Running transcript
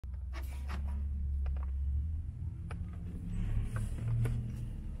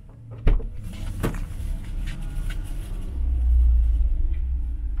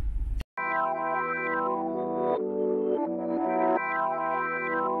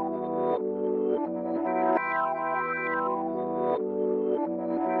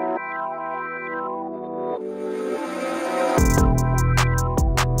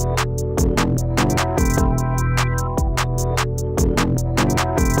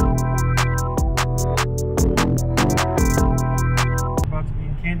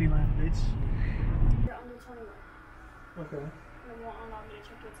Okay.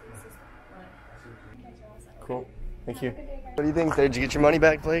 Cool. Thank you. What do you think? Did you get your money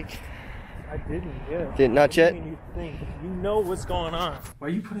back, Blake? I didn't, yeah. Did not yet? You think you know what's going on. Why are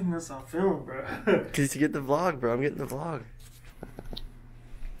you putting this on film, bro? Because you get the vlog, bro. I'm getting the vlog.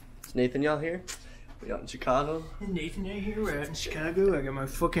 Is Nathan y'all here? We out in Chicago? Nathan y'all here? We're out in Chicago. I got my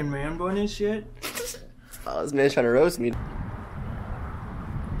fucking man bun and shit. Oh, this man's trying to roast me.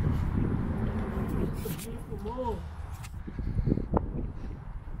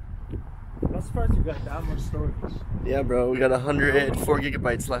 I'm surprised you got that much storage. Yeah, bro. We got 104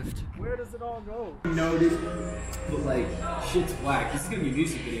 gigabytes left. Where does it all go? Notice, but like, shit's black. This is gonna be a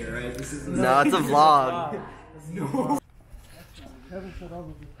music video, right? This is no, it's a vlog. No. Kevin said all of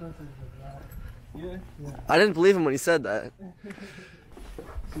his countries are black. Yeah? Yeah. I didn't believe him when he said that.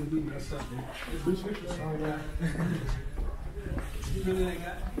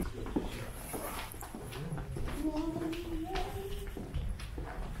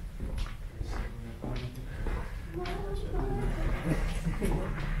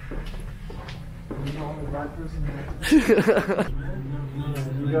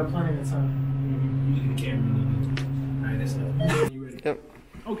 You got plenty of time. You can't. Alright, that's enough. You ready? Yep.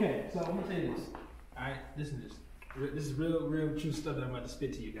 Okay, so I'm gonna say this. Alright, listen to this. This is real true stuff that I'm about to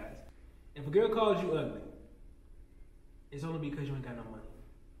spit to you guys. If a girl calls you ugly, it's only because you ain't got no money.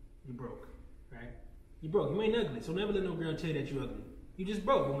 You broke, right? You broke. You ain't ugly, so never let no girl tell you that you ugly. You just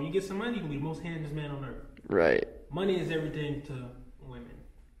broke, but when you get some money, you can be the most handsome man on earth. Right. Money is everything to women.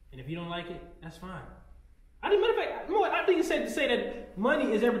 And if you don't like it, that's fine. Matter of fact, you know what? I think it's safe to say that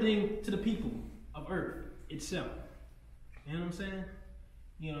money is everything to the people of Earth itself. You know what I'm saying?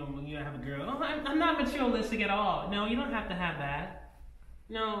 You know, when you have a girl, oh, I'm not materialistic at all. No, you don't have to have that.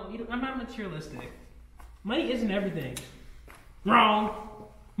 No, I'm not materialistic. Money isn't everything. Wrong.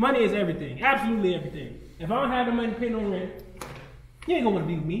 Money is everything. Absolutely everything. If I don't have the money to pay no rent, you ain't gonna want to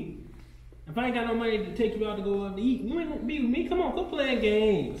be with me. If I ain't got no money to take you out to go out to eat, you ain't gonna be with me. Come on, go playing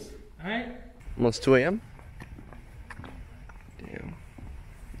games. Alright? Almost 2 a.m. Damn.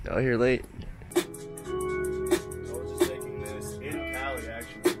 Out here late. I was just taking this in Cali,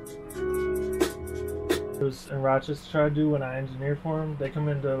 actually. In Rochester, try to do when I engineer for them. They come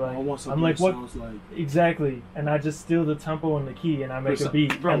into like, I'm like, what? Like... Exactly. And I just steal the tempo and the key and I make a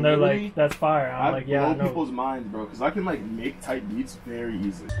beat. Bro, and they're like, that's fire. I'm like, yeah, I know. people's minds, bro, because I can like make tight beats very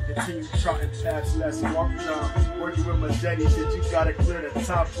easily. Continue trying to pass less, walk down, working with my daddy shit, you gotta clear the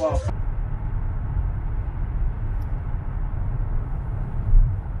top off.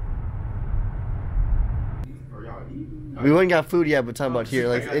 We wouldn't got food yet, but talking about here,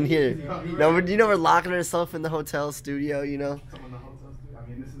 like in here. No, you know we're locking ourselves in the hotel studio, you know. I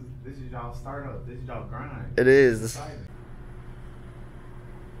mean, this is y'all startup. This is y'all grind. It is.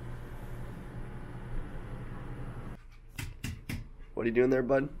 What are you doing there,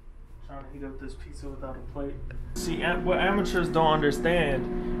 bud? Trying to heat up this pizza without a plate. See, what amateurs don't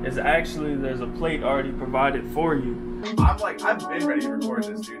understand is actually there's a plate already provided for you. I've been ready to record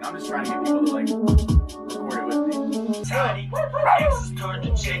this, dude. I'm just trying to get people to like record it with me. Tiny, exes start to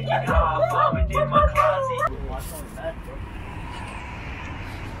check it how I vomit in my closet.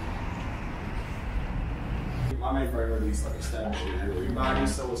 My main priority is like establishing everybody,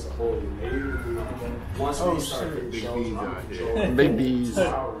 so it's a whole layer. Once we start getting big bees out here. Big bees. They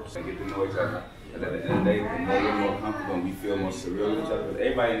get to know each other. And at the end of the day, the more we're more comfortable and we feel more surreal with each other. But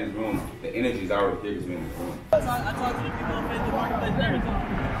everybody in this room, the energy is already here because we're in this room. I talk to the people on Facebook Marketplace and everything.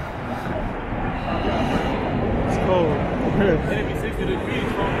 It's cold. It'll be 60 degrees,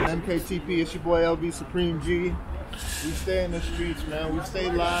 bro. MKTP, it's your boy LB Supreme G. We stay in the streets, man. We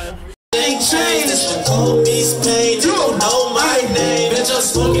stay live. Ain't changed. Call me Spain. You don't know my name. Bitch, I'm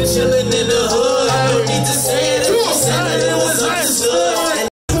smoking, chilling in the hood. I don't need to say it. If you said it, it was understood.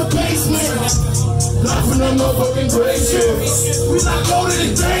 The basement. Not from the motherfucking grave. We not loaded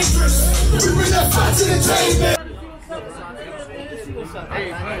and dangerous. We bring that fight to the table.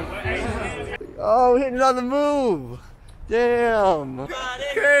 Oh, hitting it on the move. Damn.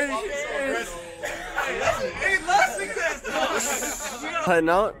 Crazy. Heading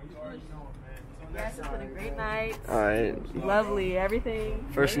out? Yes, it's been a great night. Alright. Lovely, everything.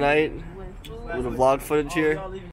 First night. Little vlog footage here.